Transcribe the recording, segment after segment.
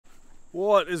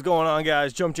What is going on,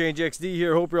 guys? Jump Change XD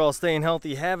here. Hope you're all staying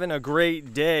healthy, having a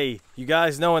great day. You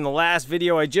guys know in the last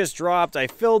video I just dropped, I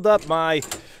filled up my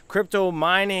crypto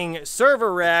mining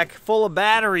server rack full of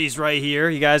batteries right here.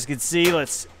 You guys can see,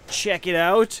 let's check it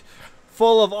out.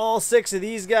 Full of all 6 of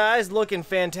these guys, looking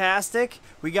fantastic.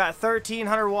 We got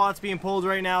 1,300 watts being pulled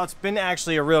right now. It's been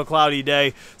actually a real cloudy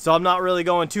day, so I'm not really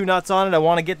going too nuts on it. I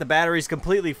want to get the batteries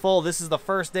completely full. This is the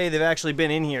first day they've actually been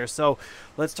in here, so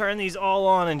let's turn these all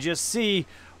on and just see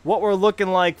what we're looking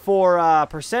like for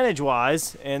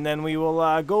percentage-wise, and then we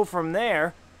will go from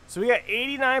there. So we got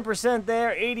 89%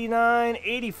 there, 89,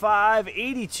 85,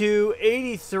 82,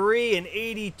 83, and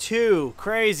 82.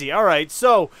 Crazy. All right,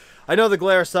 so I know the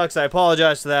glare sucks, I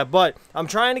apologize for that, but I'm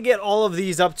trying to get all of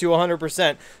these up to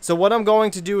 100%. So what I'm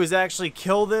going to do is actually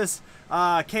kill this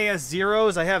KS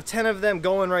zeros. I have 10 of them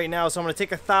going right now, so I'm going to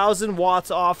take 1,000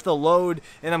 watts off the load,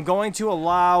 and I'm going to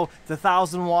allow the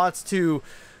 1,000 watts to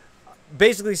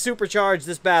basically supercharge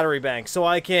this battery bank so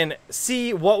I can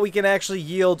see what we can actually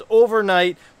yield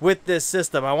overnight with this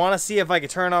system. I want to see if I can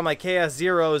turn on my KS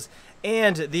zeros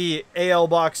and the AL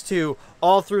Box 2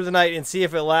 all through the night and see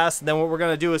if it lasts. And then what we're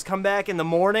going to do is come back in the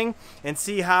morning and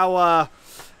see how,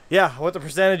 what the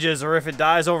percentage is, or if it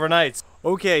dies overnight.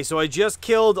 Okay, so I just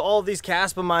killed all of these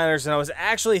Caspa miners, and I was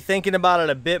actually thinking about it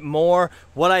a bit more.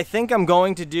 What I think I'm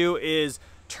going to do is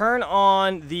turn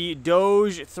on the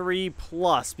Doge 3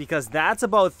 Plus, because that's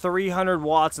about 300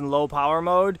 watts in low power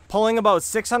mode. Pulling about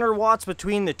 600 watts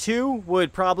between the two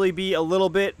would probably be a little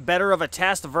bit better of a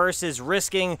test versus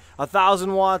risking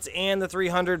 1,000 watts and the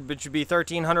 300, which would be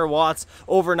 1,300 watts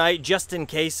overnight, just in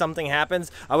case something happens.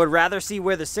 I would rather see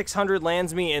where the 600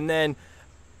 lands me and then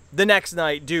the next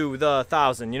night do the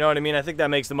 1,000, you know what I mean? I think that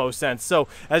makes the most sense. So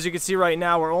as you can see right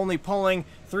now, we're only pulling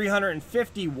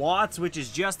 350 watts, which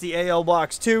is just the AL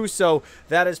Box 2, so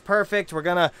that is perfect. We're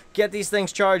gonna get these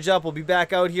things charged up. We'll be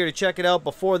back out here to check it out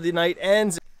before the night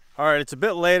ends. All right, it's a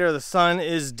bit later, the sun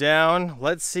is down.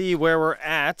 Let's see where we're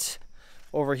at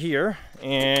over here,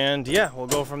 and yeah, we'll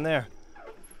go from there.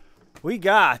 We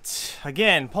got,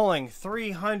 again, pulling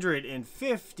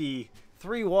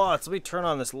 353 watts. Let me turn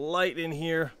on this light in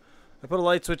here. I put a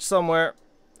light switch somewhere.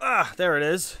 Ah, there it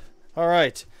is. All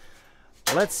right,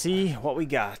 let's see what we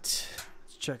got.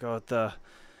 Let's check out the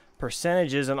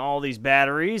percentages on all these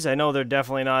batteries. I know they're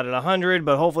definitely not at 100,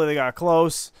 but hopefully they got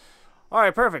close. All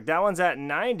right, perfect. That one's at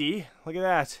 90. Look at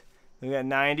that. We got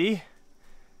 90,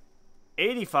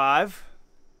 85,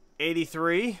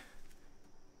 83,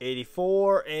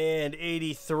 84, and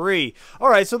 83.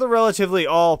 All right, so they're relatively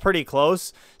all pretty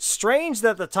close. Strange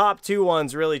that the top 2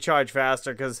 ones really charge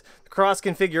faster, because the cross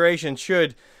configuration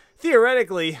should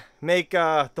theoretically make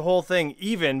the whole thing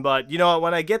even. But you know what,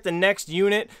 when I get the next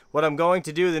unit, what I'm going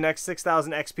to do, the next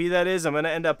 6,000 XP that is, I'm going to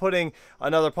end up putting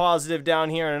another positive down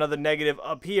here and another negative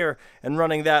up here and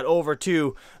running that over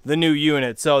to the new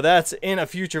unit. So that's in a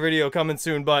future video coming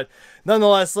soon. But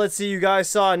nonetheless, let's see, you guys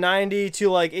saw 90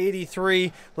 to like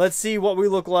 83. Let's see what we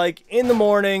look like in the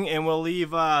morning, and we'll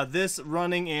leave this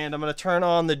running, and I'm going to turn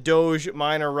on the Doge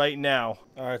miner right now.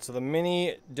 All right, so the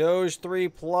mini Doge 3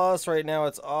 Plus, right now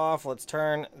it's off. Let's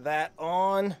turn that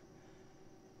on.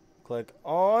 Click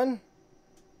on.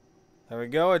 There we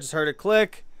go. I just heard it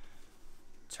click.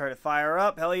 Just heard it fire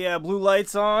up. Hell yeah, blue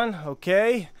light's on.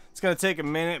 Okay. It's going to take a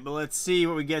minute, but let's see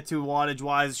what we get to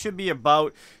wattage-wise. It should be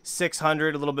about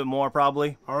 600, a little bit more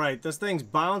probably. All right, this thing's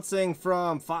bouncing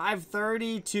from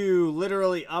 530 to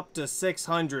literally up to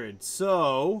 600.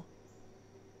 So,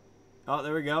 oh,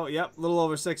 there we go. Yep, a little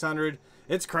over 600.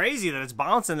 It's crazy that it's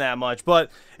bouncing that much.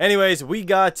 But anyways, we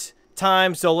got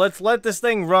time, so let's let this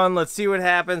thing run. Let's see what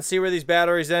happens, see where these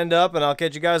batteries end up, and I'll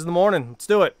catch you guys in the morning. Let's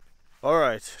do it. All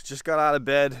right, just got out of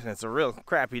bed, and it's a real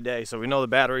crappy day, so we know the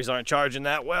batteries aren't charging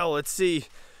that well. Let's see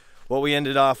what we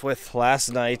ended off with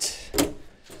last night.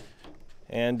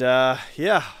 And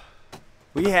yeah,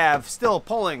 we have still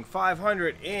pulling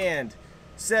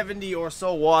 570 or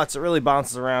so watts. It really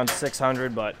bounces around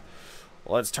 600, but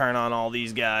let's turn on all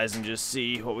these guys and just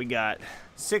see what we got.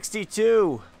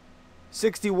 62,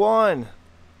 61,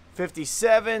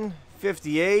 57,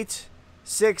 58,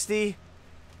 60,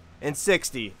 and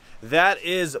 60. That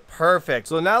is perfect.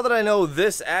 So now that I know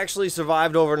this actually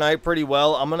survived overnight pretty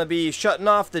well, I'm going to be shutting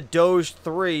off the Doge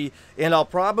 3, and I'll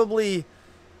probably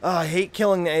I hate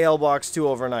killing the AL Box 2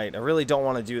 overnight. I really don't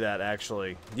want to do that,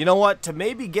 actually. You know what? To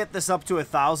maybe get this up to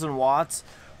 1,000 watts,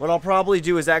 what I'll probably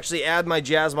do is actually add my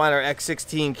Jazzminer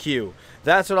X16Q.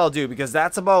 That's what I'll do, because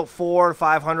that's about 400 to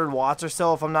 500 watts or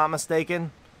so, if I'm not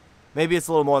mistaken. Maybe it's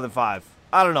a little more than 5.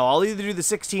 I don't know. I'll either do the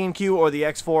 16Q or the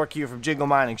X4Q from Jingle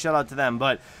Mining. Shout out to them.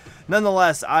 But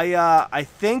nonetheless, I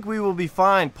think we will be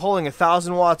fine pulling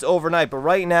 1,000 watts overnight. But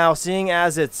right now, seeing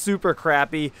as it's super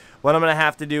crappy, what I'm going to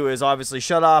have to do is obviously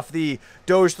shut off the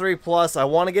Doge 3 Plus. I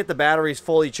want to get the batteries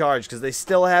fully charged because they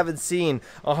still haven't seen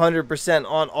 100%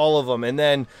 on all of them. And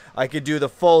then I could do the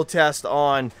full test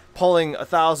on pulling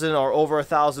 1,000 or over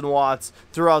 1,000 watts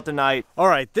throughout the night. All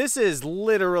right, this is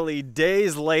literally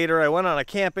days later. I went on a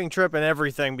camping trip and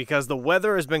everything because the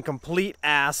weather has been complete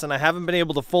ass and I haven't been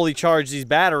able to fully charge these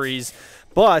batteries.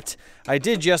 But I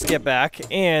did just get back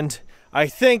and I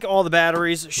think all the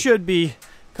batteries should be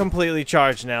completely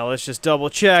charged now. Let's just double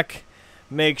check,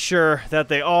 make sure that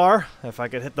they are. If I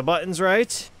could hit the buttons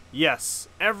right. Yes,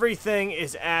 everything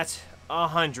is at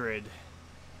 100.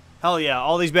 Hell yeah,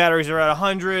 all these batteries are at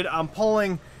 100. I'm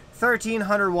pulling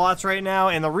 1,300 watts right now,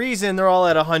 and the reason they're all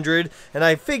at 100, and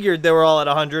I figured they were all at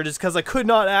 100, is because I could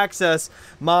not access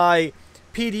my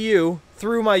PDU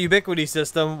through my Ubiquiti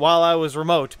system while I was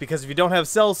remote, because if you don't have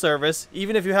cell service,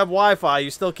 even if you have Wi-Fi, you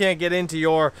still can't get into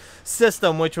your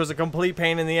system, which was a complete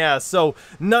pain in the ass. So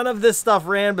none of this stuff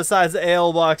ran besides the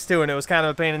AL box too, and it was kind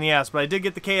of a pain in the ass. But I did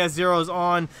get the KS0s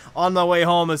on my way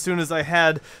home as soon as I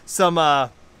had some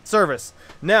service.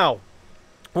 Now,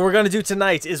 what we're going to do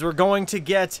tonight is we're going to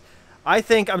get, I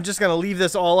think I'm just going to leave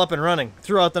this all up and running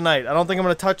throughout the night. I don't think I'm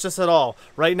going to touch this at all.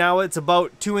 Right now it's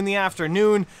about 2 in the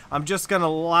afternoon. I'm just going to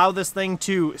allow this thing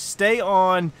to stay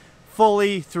on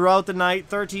fully throughout the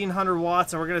night, 1,300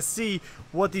 watts, and we're going to see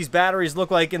what these batteries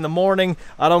look like in the morning.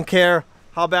 I don't care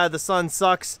how bad the sun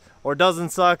sucks or doesn't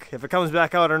suck, if it comes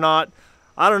back out or not.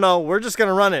 I don't know, we're just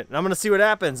gonna run it and I'm gonna see what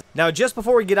happens. Now, just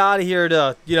before we get out of here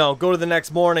to, go to the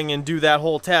next morning and do that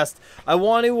whole test, I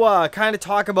want to kind of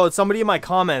talk about somebody in my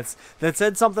comments that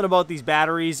said something about these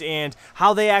batteries and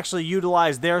how they actually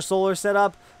utilize their solar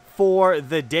setup for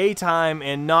the daytime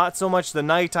and not so much the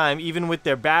nighttime, even with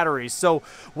their batteries. So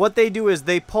what they do is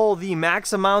they pull the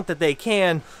max amount that they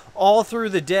can all through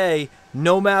the day,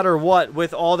 no matter what,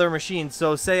 with all their machines.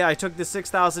 So say I took the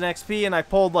 6000 XP and I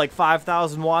pulled like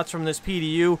 5,000 watts from this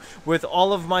PDU with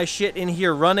all of my shit in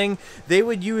here running, they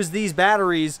would use these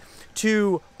batteries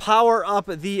to power up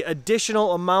the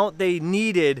additional amount they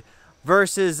needed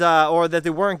versus, or that they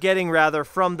weren't getting rather,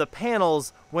 from the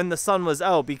panels when the sun was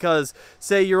out. Because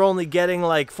say you're only getting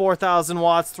like 4,000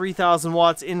 watts, 3,000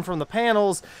 watts in from the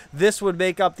panels, this would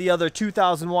make up the other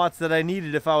 2,000 watts that I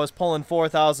needed if I was pulling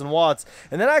 4,000 watts.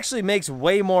 And that actually makes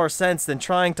way more sense than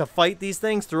trying to fight these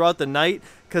things throughout the night,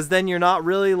 because then you're not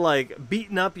really like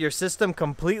beating up your system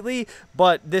completely,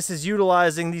 but this is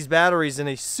utilizing these batteries in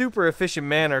a super efficient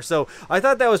manner. So I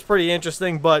thought that was pretty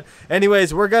interesting. But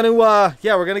anyways, we're gonna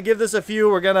we're gonna give this a few.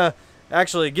 We're gonna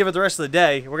actually give it the rest of the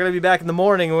day. We're gonna be back in the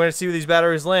morning and we're gonna see where these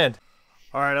batteries land.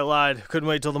 All right, I lied. Couldn't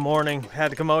wait till the morning.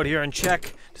 Had to come out here and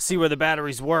check to see where the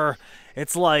batteries were.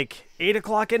 It's like 8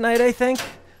 o'clock at night, I think,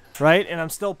 right? And I'm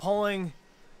still pulling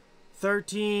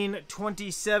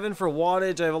 1327 for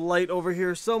wattage. I have a light over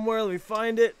here somewhere. Let me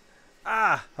find it.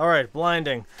 All right,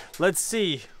 blinding. Let's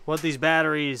see what these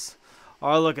batteries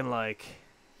are looking like.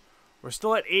 We're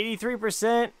still at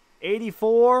 83%,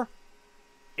 84,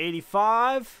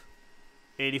 85,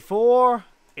 84,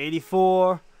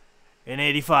 84, and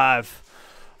 85.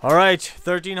 All right,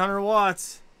 1,300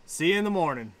 watts. See you in the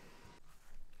morning.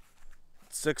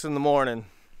 6 in the morning.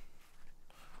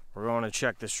 We're going to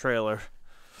check this trailer.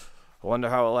 I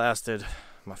wonder how it lasted.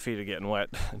 My feet are getting wet.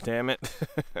 Damn it.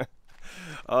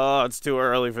 Oh, it's too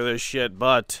early for this shit,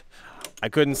 but I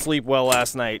couldn't sleep well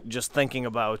last night just thinking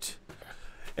about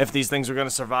if these things were going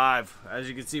to survive. As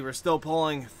you can see, we're still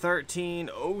pulling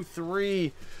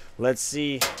 1303. Let's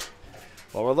see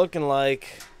what we're looking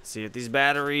like. See if these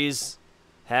batteries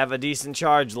have a decent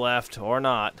charge left or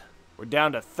not. We're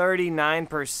down to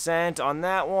 39% on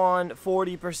that one,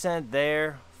 40%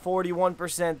 there,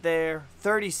 41% there,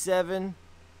 37,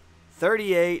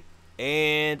 38,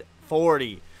 and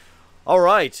 40. All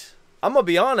right, I'm gonna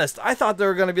be honest, I thought they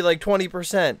were gonna be like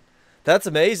 20%. That's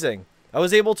amazing. I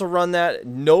was able to run that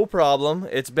no problem.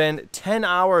 It's been 10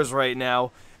 hours right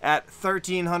now at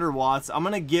 1,300 watts. I'm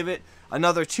gonna give it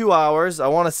another 2 hours. I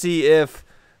want to see if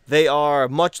they are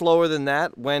much lower than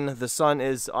that when the sun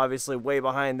is obviously way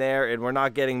behind there and we're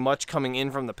not getting much coming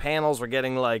in from the panels. We're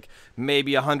getting like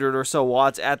maybe 100 or so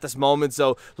watts at this moment.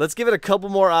 So let's give it a couple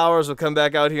more hours. We'll come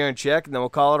back out here and check, and then we'll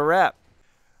call it a wrap.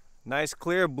 Nice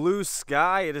clear blue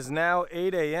sky. It is now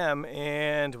 8 a.m.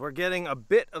 and we're getting a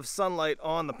bit of sunlight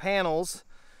on the panels.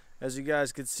 As you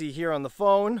guys can see here on the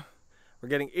phone, we're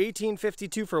getting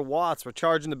 1852 for watts. We're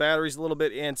charging the batteries a little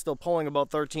bit and still pulling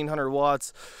about 1,300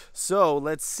 watts. So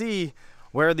let's see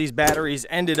where these batteries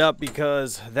ended up,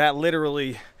 because that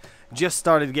literally just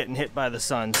started getting hit by the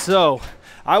sun. So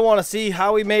I want to see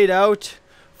how we made out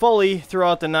fully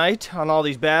throughout the night on all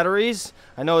these batteries.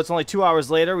 I know it's only 2 hours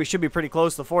later. We should be pretty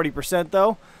close to 40%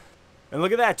 though. And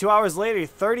look at that, 2 hours later,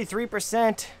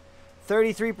 33%,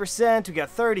 33%, we got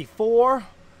 34,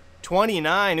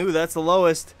 29, ooh, that's the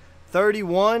lowest,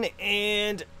 31,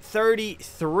 and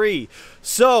 33.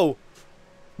 So,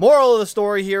 moral of the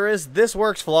story here is this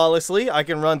works flawlessly. I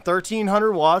can run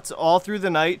 1300 watts all through the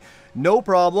night, no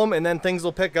problem, and then things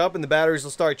will pick up and the batteries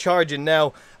will start charging.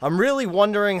 Now, I'm really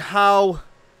wondering how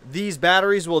these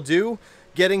batteries will do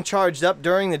getting charged up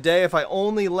during the day if I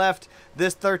only left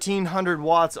this 1300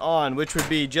 watts on, which would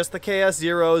be just the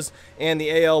KS0s and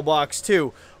the AL box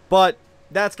 2. But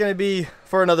that's going to be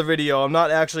for another video. I'm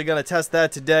not actually going to test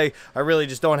that today. I really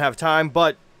just don't have time.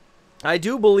 But I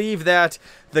do believe that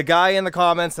the guy in the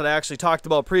comments that I actually talked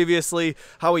about previously,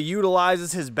 how he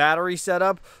utilizes his battery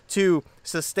setup to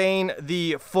sustain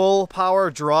the full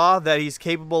power draw that he's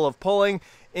capable of pulling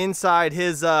inside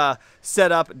his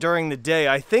setup during the day.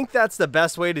 I think that's the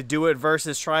best way to do it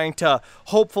versus trying to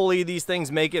hopefully these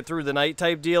things make it through the night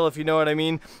type deal, if you know what I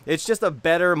mean. It's just a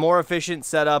better, more efficient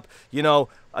setup. You know,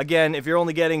 again, if you're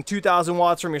only getting 2,000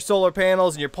 watts from your solar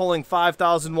panels and you're pulling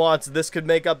 5,000 watts, this could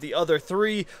make up the other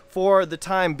 3 for the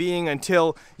time being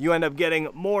until you end up getting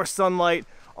more sunlight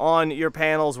on your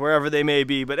panels wherever they may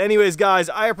be. But anyways, guys,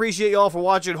 I appreciate you all for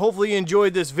watching. Hopefully you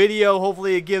enjoyed this video.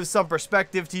 Hopefully it gives some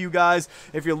perspective to you guys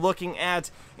if you're looking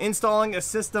at installing a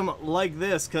system like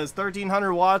this, because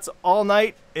 1300 watts all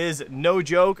night is no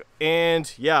joke.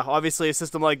 And yeah, obviously a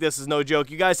system like this is no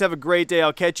joke. You guys have a great day.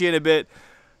 I'll catch you in a bit.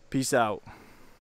 Peace out.